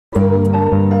Production.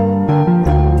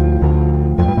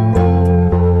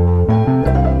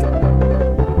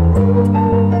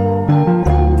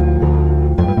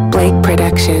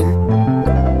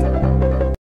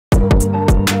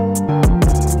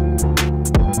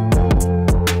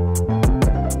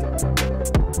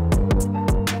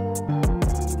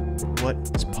 What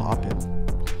is poppin'?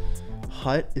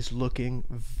 HUT is looking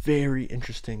very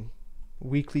interesting.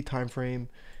 Weekly time frame,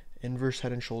 inverse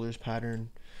head and shoulders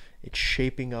pattern. It's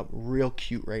shaping up real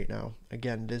cute right now.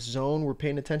 Again, this zone we're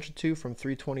paying attention to from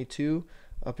 322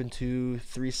 up into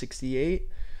 368.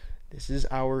 This is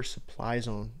our supply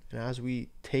zone, and as we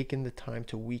take in the time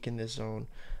to weaken this zone,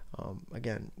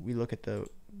 again, we look at the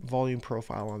volume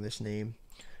profile on this name.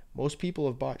 Most people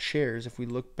have bought shares. If we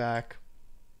look back,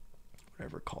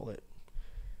 whatever, call it,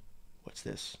 what's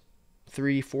this,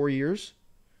 3-4 years,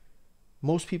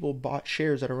 most people bought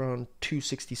shares at around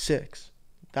 266.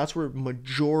 That's where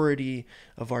majority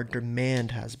of our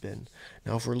demand has been.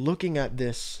 Now, if we're looking at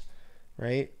this,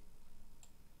 right,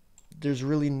 there's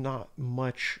really not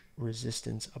much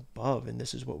resistance above, and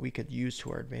this is what we could use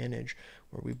to our advantage,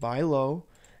 where we buy low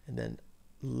and then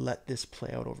let this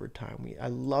play out over time. I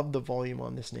love the volume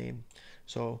on this name.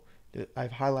 So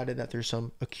I've highlighted that there's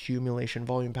some accumulation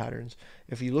volume patterns.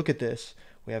 If you look at this,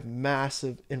 we have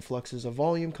massive influxes of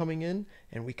volume coming in,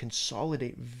 and we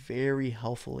consolidate very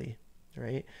healthily,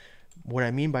 right? What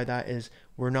I mean by that is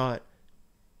we're not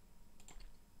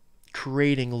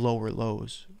creating lower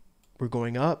lows. We're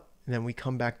going up, and then we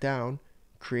come back down,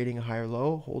 creating a higher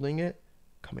low, holding it,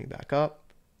 coming back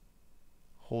up,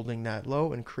 holding that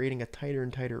low, and creating a tighter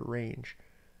and tighter range.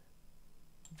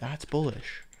 That's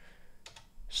bullish.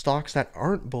 Stocks that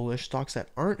aren't bullish, stocks that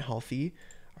aren't healthy,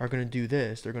 are going to do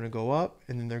this. They're going to go up,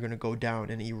 and then they're going to go down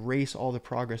and erase all the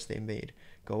progress they made.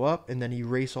 Go up, and then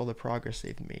erase all the progress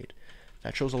they've made.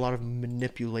 That shows a lot of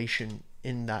manipulation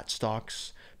in that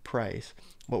stock's price.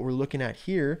 What we're looking at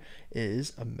here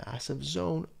is a massive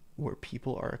zone where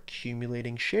people are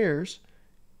accumulating shares,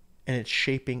 and it's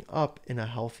shaping up in a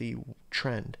healthy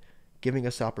trend, giving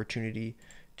us the opportunity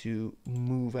to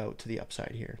move out to the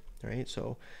upside here, right?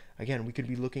 So again, we could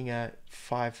be looking at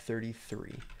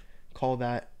 533. Call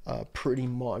that a pretty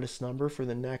modest number for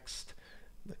the next,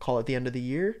 call it the end of the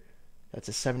year. That's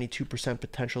a 72%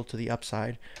 potential to the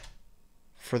upside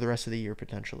for the rest of the year,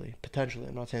 potentially.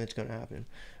 I'm not saying it's going to happen,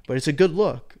 but it's a good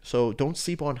look. So don't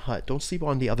sleep on HUT. Don't sleep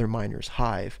on the other miners,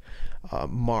 Hive,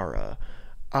 Mara,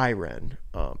 Iren,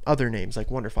 other names like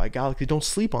WonderFi, Galaxy. Don't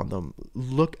sleep on them.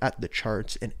 Look at the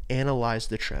charts and analyze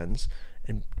the trends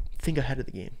and think ahead of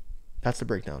the game. That's the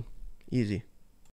breakdown. Easy.